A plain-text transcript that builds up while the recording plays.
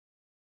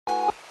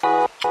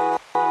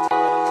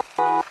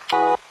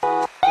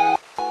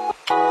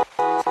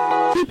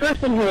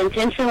person who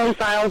intentionally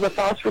files a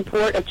false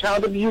report of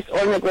child abuse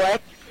or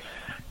neglect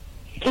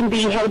can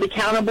be held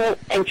accountable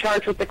and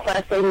charged with the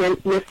Class A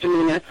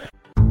misdemeanor.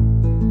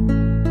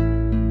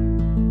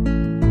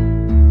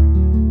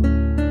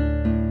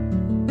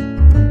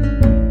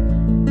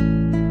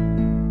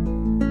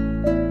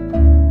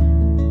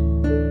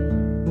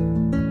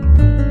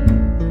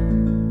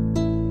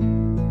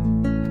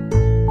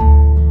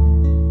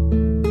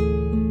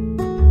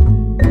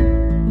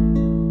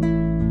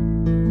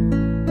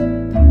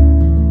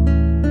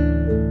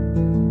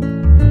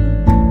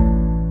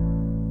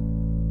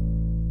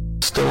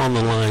 On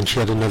the line, she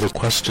had another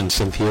question,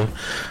 Cynthia.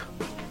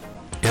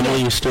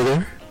 Emily, you still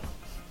there?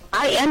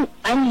 I am.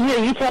 I'm here.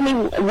 You tell me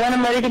when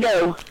I'm ready to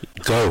go.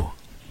 Go.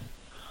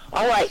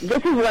 All right. This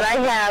is what I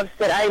have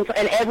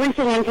and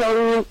everything I'm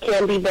telling you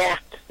can be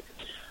backed.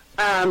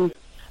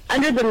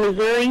 Under the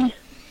Missouri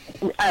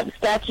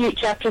statute,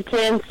 Chapter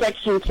 10,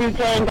 Section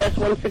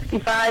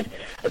 210-165,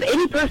 of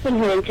any person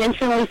who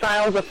intentionally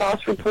files a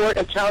false report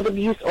of child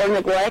abuse or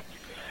neglect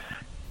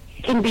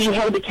can be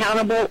held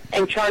accountable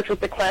and charged with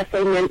the Class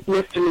A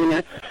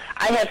misdemeanor.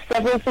 I have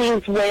several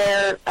things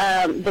where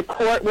the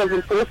court was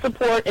in full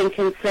support and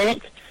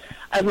consent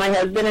of my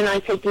husband and I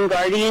taking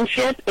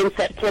guardianship in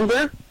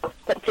September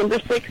 6,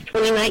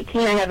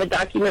 2019. I have a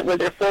document where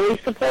they're fully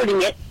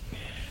supporting it.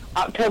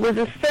 October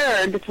the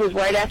 3rd, this was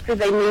right after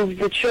they moved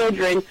the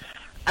children,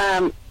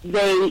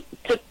 they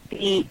took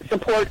the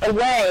support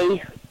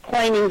away,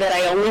 claiming that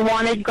I only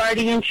wanted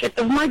guardianship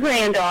of my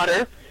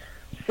granddaughter.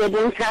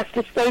 Siblings have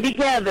to stay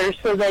together,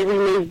 so they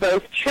removed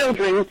both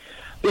children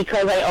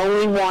because I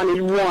only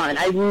wanted one.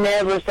 I've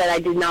never said I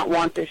did not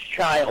want this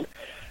child.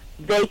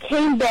 They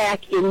came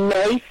back in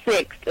May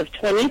 6th of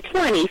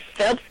 2020.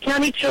 Phelps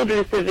County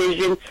Children's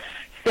Division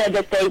said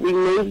that they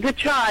removed the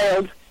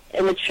child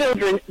and the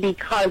children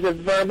because of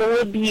verbal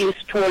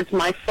abuse towards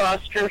my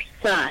foster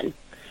son.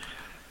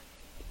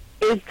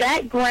 Is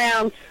that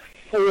grounds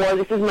for,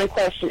 this is my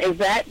question, is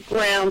that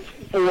grounds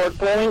for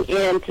going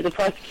into the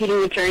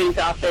prosecuting attorney's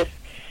office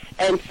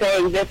and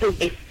saying this is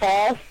a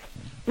false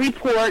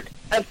report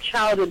of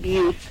child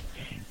abuse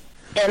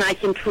and I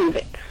can prove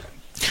it?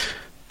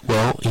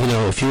 Well,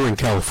 if you were in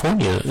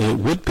California, it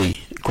would be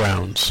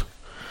grounds.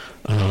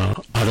 I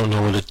don't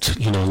know what it's,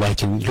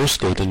 like in your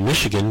state, in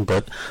Michigan,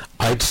 but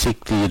I'd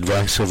seek the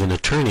advice of an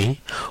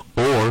attorney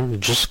or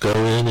just go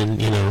in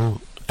and,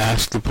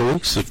 ask the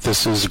police if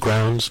this is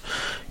grounds,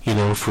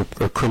 for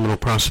a criminal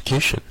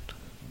prosecution.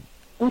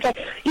 Okay.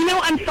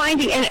 I'm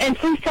finding, and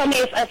please tell me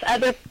if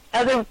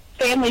other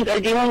families are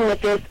dealing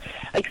with this,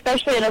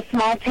 especially in a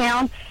small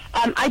town.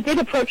 I did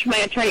approach my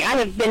attorney. I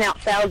have been out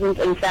thousands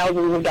and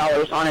thousands of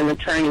dollars on an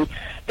attorney.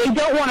 They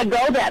don't want to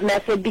go that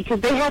method because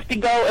they have to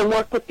go and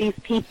work with these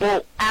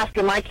people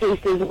after my case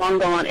is long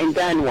gone and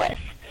done with.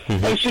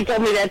 Mm-hmm. And she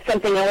told me that's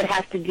something I would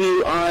have to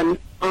do on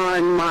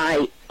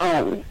my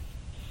own.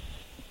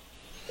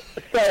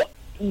 So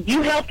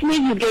you helped me,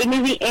 you gave me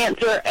the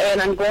answer,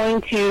 and I'm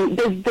going to,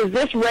 does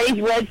this raise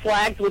red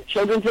flags with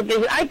Children's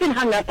Division? I've been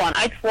hung up on.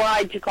 I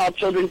tried to call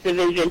Children's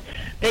Division.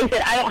 They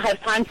said, I don't have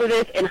time for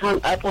this, and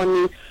hung up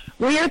on me.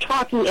 We are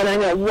talking, and I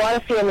know a lot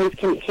of families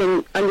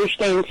can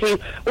understand too,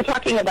 we're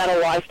talking about a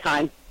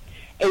lifetime.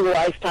 A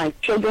lifetime.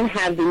 Children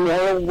have the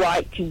moral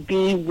right to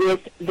be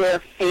with their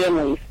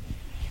families.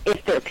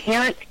 If their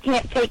parents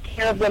can't take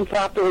care of them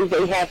properly,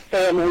 they have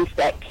families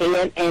that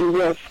can and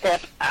will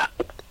step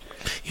up.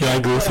 Yeah, I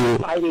agree with you.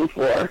 Fighting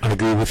for. I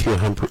agree with you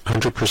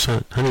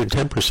 100%,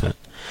 110%.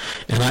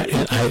 And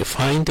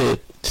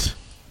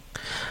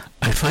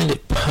I find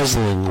it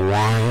puzzling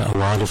why a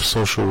lot of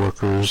social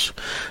workers,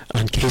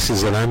 on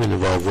cases that I'm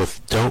involved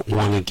with, don't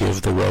want to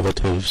give the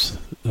relatives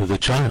the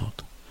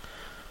child.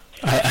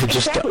 I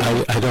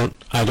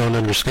don't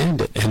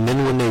understand it. And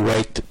then when they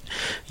write,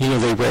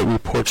 they write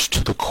reports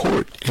to the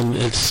court, and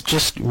it's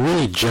just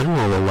really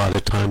general a lot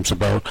of times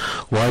about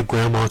why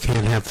grandma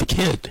can't have the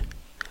kid.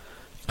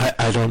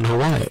 I don't know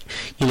why.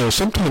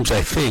 Sometimes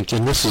I think,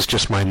 and this is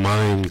just my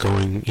mind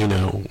going,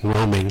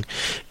 roaming,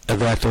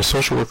 that the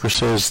social worker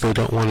says they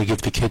don't want to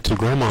give the kid to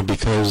grandma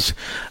because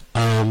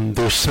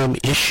there's some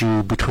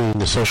issue between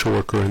the social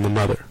worker and the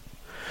mother.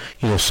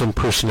 Some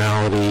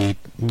personality,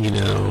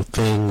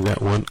 thing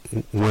that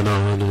went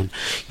on, and,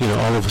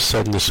 all of a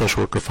sudden the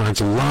social worker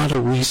finds a lot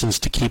of reasons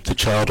to keep the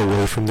child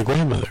away from the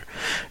grandmother.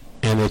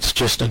 And it's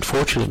just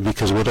unfortunate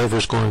because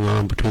whatever's going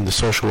on between the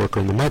social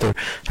worker and the mother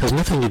has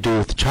nothing to do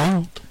with the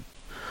child.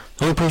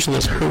 The only person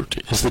that's hurt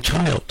is the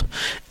child.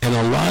 And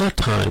a lot of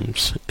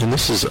times, and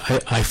this is,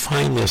 I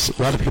find this,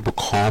 a lot of people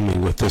call me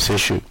with this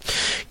issue.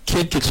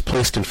 Kid gets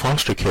placed in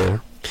foster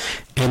care,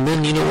 and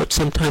then you know what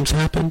sometimes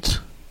happens?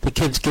 The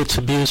kid gets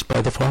abused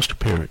by the foster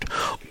parent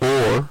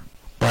or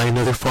by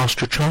another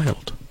foster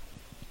child.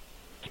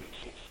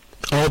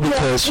 All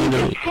because,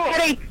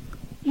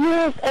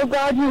 Yes, oh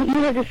God, you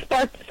have just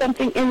sparked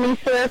something in me,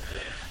 sir.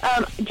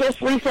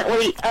 Just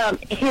recently,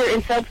 here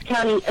in Phelps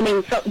County,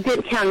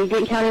 Dent County,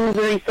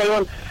 Missouri,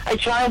 Salem, a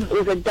child that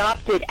was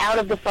adopted out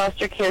of the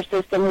foster care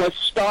system was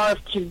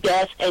starved to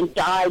death and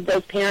died.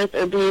 Those parents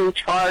are being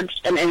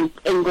charged and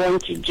going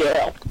to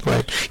jail.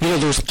 Right.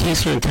 There's a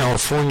case here in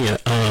California.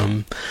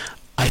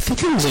 I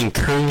think it was in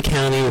Kern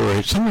County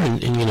or somewhere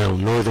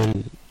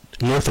in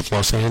north of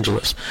Los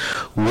Angeles,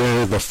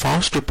 where the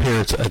foster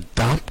parents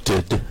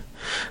adopted,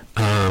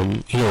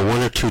 one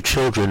or two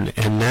children,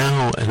 and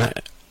now,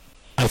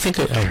 I think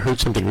I heard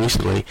something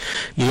recently,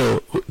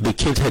 the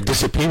kids had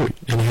disappeared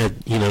and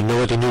had,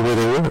 nobody knew where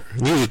they were.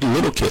 These were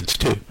little kids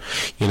too,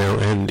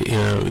 and,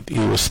 he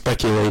was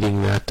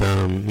speculating that,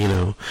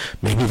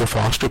 maybe the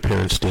foster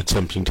parents did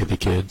something to the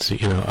kids,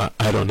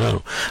 I don't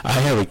know.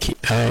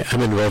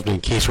 I'm involved in a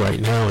case right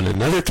now in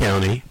another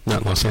county,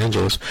 not Los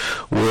Angeles,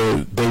 where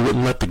they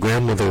wouldn't let the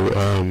grandmother,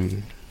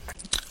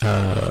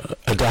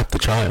 adopt the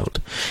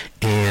child,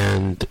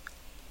 and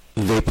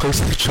they place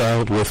the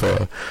child with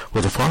a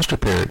foster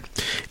parent,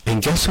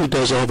 and guess who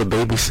does all the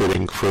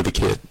babysitting for the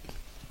kid?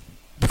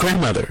 The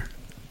grandmother.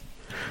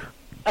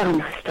 Oh,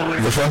 my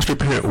stars. The foster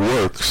parent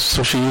works,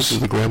 so she uses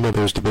the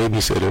grandmother as the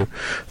babysitter.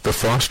 The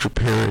foster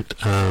parent,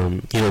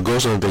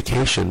 goes on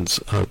vacations,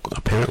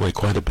 apparently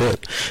quite a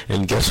bit.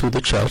 And guess who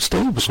the child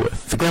stays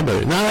with? The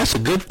grandmother. Now, that's a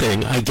good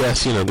thing, I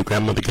guess. The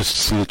grandmother gets to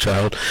see the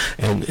child,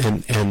 and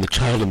the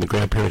child and the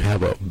grandparent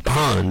have a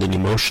bond, an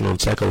emotional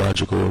and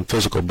psychological and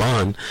physical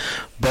bond.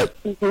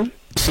 But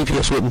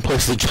CPS wouldn't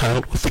place the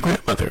child with the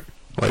grandmother.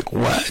 Like,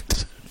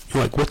 what?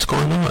 What's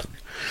going on?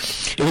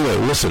 Anyway,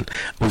 listen,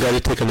 we got to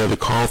take another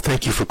call.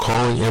 Thank you for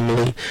calling,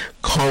 Emily.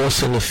 Call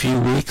us in a few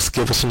weeks.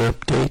 Give us an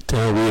update.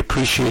 We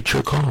appreciate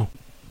your call.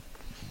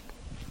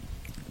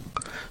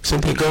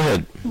 Cynthia, go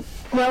ahead.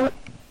 Well,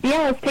 yeah,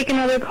 let's take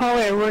another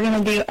caller. We're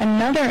going to do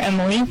another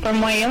Emily from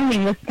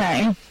Wyoming this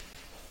time.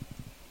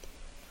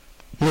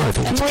 No, I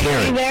think Emily, it's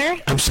Karen. Are you there?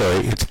 I'm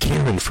sorry, it's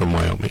Karen from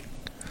Wyoming.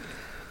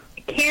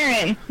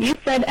 Karen, you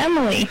said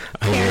Emily.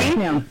 Karen?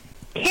 Yeah.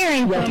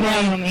 Karen from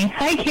Wyoming.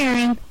 Hi,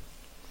 Karen.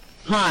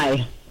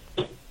 Hi.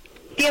 Do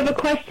you have a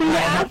question to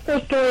ask or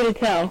a story to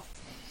tell?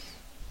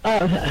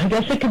 I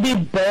guess it could be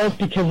both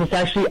because it's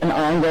actually an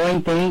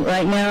ongoing thing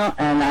right now,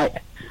 and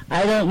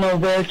I don't know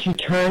where to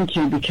turn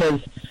to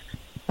because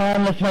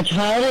if my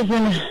child is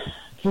in,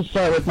 to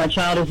start with, my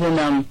child is in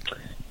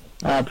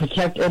a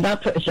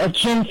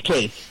CHIN's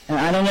case, and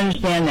I don't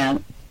understand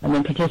that. I've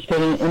been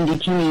participating in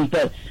detainees,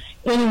 but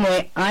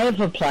anyway, I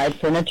have applied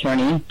for an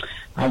attorney.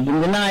 I've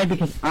been denied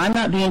because I'm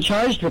not being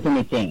charged with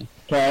anything,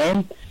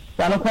 okay?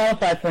 So I don't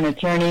qualify for an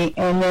attorney,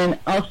 and then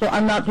also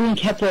I'm not being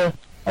kept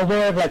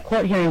aware of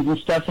court hearings and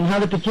stuff and how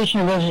the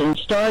petition was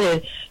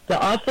started. The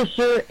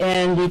officer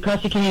and the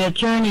prosecuting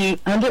attorney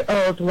under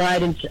oath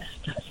lied and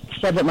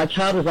said that my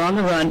child was on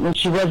the run when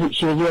she wasn't.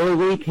 She was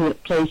illegally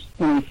placed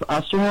in a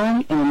foster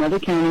home in another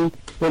county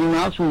 30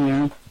 miles from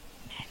here.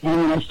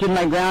 And when I stood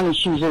my ground and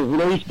she was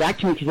released back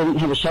to me because I didn't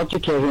have a shelter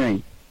care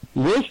hearing.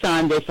 This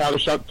time they filed a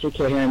shelter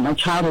care hearing. My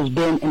child has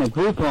been in a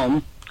group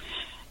home,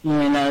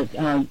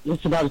 and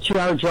it's about a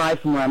 2-hour drive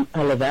from where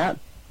I live at.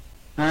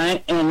 All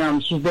right,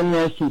 and she's been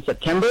there since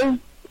September,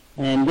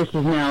 and this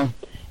is now,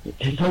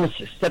 it's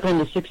almost stepping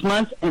into 6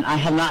 months, and I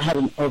have not had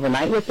an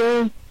overnight with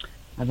her.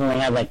 I've only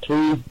had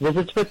 3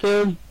 visits with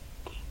her,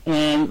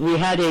 and we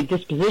had a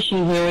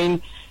disposition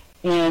hearing,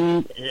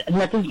 and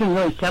nothing's been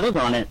really settled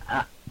on it.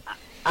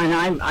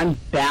 And I'm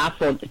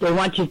baffled. They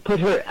want to put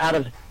her out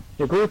of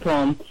the group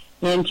home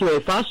into a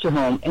foster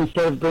home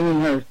instead of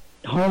bringing her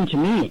home to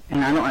me,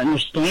 and I don't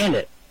understand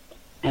it.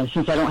 And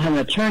since I don't have an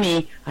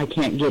attorney, I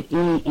can't get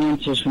any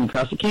answers from the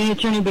prosecuting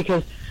attorney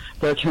because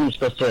my attorney's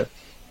supposed to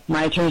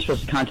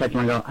contact them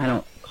and go, I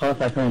don't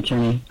qualify for an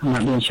attorney. I'm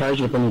not being charged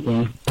with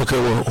anything. Okay,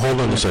 well, hold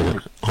on a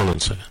second.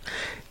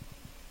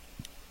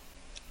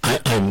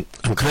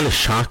 I'm kind of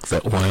shocked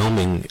that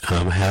Wyoming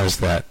has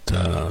that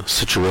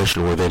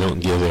situation where they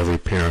don't give every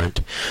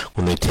parent,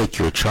 when they take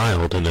your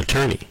child, an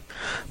attorney.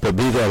 But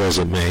be that as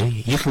it may,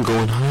 you can go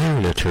and hire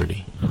an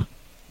attorney.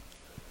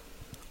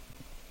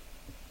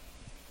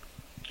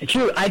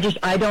 True.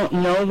 I don't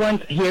know one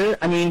here.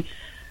 I mean,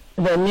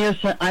 the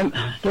nearest,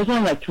 there's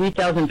only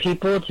 3,000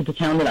 people to the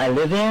town that I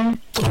live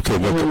in. Okay,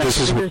 but this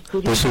is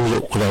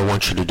what I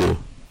want you to do.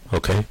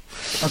 Okay.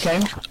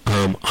 Okay.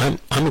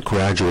 I'm a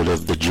graduate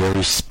of the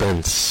Jerry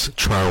Spence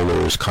Trial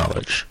Lawyers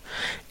College,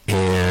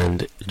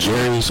 and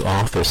Jerry's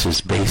office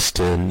is based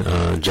in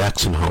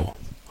Jackson Hole,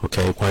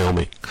 okay,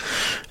 Wyoming,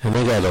 and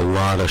they got a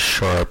lot of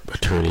sharp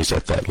attorneys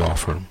at that law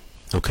firm.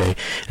 Okay,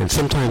 and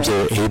sometimes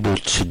they're able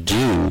to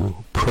do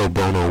pro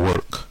bono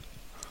work.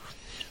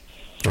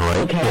 All right,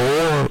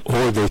 okay.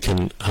 Or they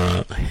can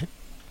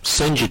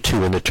send you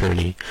to an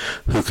attorney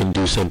who can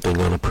do something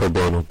on a pro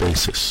bono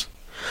basis.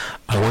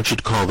 I want you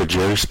to call the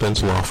Jerry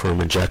Spence Law Firm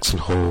in Jackson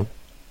Hole,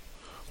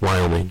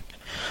 Wyoming,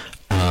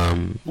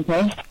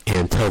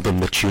 and tell them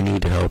that you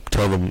need help.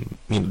 Tell them,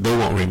 they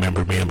won't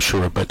remember me, I'm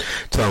sure, but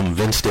tell them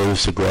Vince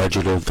Davis, a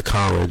graduate of the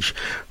college,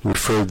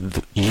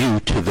 referred you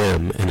to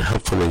them, and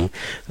hopefully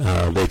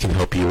they can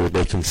help you, or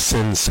they can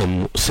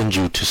send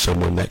you to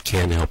someone that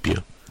can help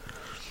you.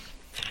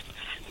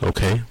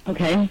 Okay?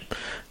 Okay.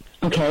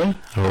 Okay.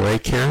 All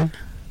right, Karen?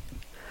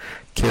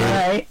 Karen? All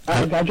right.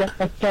 I guess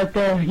I'll start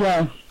there.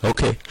 Yeah.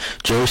 Okay.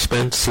 Jerry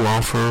Spence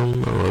Law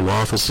Firm, or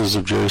Law Offices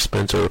of Jerry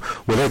Spence, or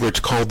whatever it's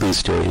called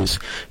these days.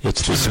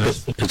 It's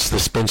the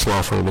Spence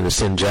Law Firm, and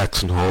it's in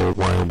Jackson Hole,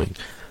 Wyoming.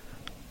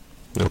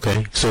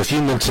 Okay? So if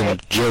you mention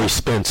Jerry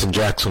Spence in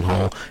Jackson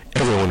Hole,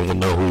 everyone will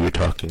know who you're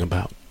talking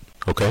about.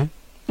 Okay?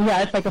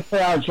 Yeah, it's like a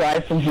 4-hour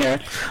drive from here.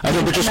 I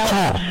know, but just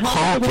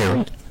call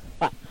Karen.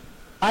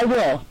 I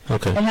will.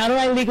 Okay. And how do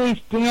I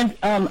legally stand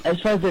as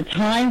far as the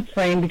time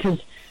frame? Because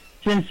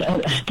since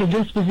the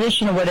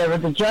disposition or whatever,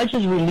 the judge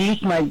has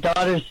released my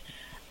daughter's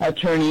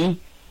attorney,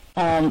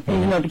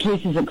 even though the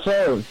case isn't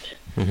closed.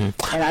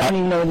 Mm-hmm. And I don't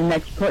even know when the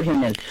next court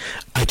hearing is.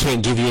 I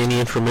can't give you any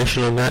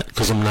information on that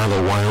because I'm not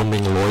a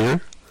Wyoming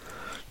lawyer.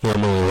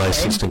 I'm only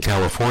licensed in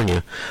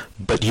California.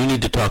 But you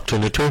need to talk to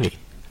an attorney.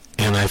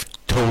 And I've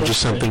told you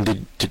something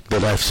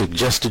that I've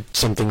suggested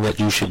something that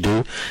you should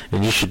do,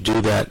 and you should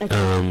do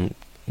that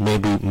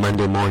maybe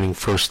Monday morning,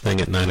 first thing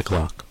at 9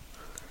 o'clock.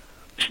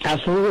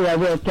 Absolutely, I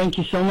will. Thank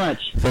you so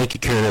much. Thank you,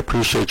 Karen. I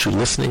appreciate you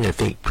listening. I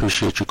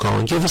appreciate you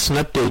calling. Give us an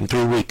update in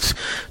 3 weeks.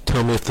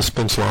 Tell me if the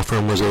Spence Law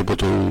Firm was able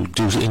to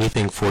do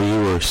anything for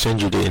you or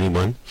send you to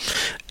anyone,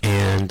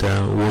 and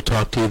we'll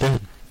talk to you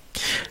then.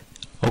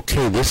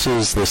 Okay, this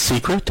is The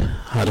Secret,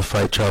 How to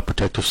Fight Child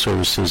Protective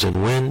Services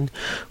and Win.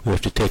 We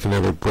have to take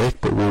another break,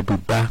 but we'll be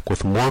back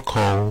with more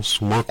calls,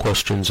 more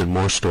questions, and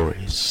more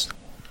stories.